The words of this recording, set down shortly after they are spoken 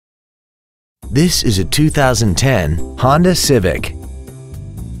This is a 2010 Honda Civic.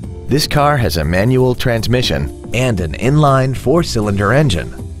 This car has a manual transmission and an inline 4-cylinder engine.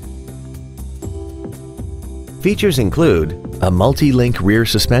 Features include a multi-link rear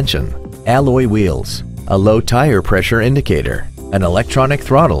suspension, alloy wheels, a low tire pressure indicator, an electronic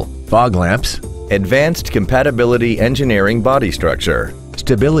throttle, fog lamps, advanced compatibility engineering body structure,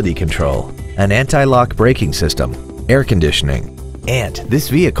 stability control, an anti-lock braking system, air conditioning, and this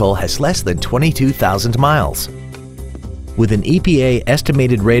vehicle has less than 22,000 miles. With an EPA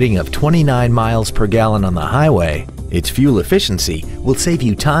estimated rating of 29 miles per gallon on the highway, its fuel efficiency will save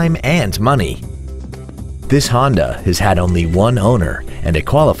you time and money. This Honda has had only one owner and it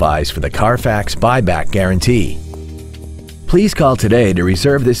qualifies for the Carfax buyback guarantee. Please call today to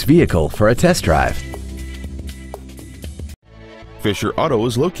reserve this vehicle for a test drive. Fisher Auto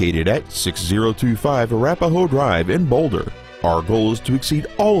is located at 6025 Arapahoe Drive in Boulder. Our goal is to exceed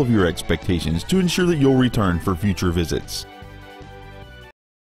all of your expectations to ensure that you'll return for future visits.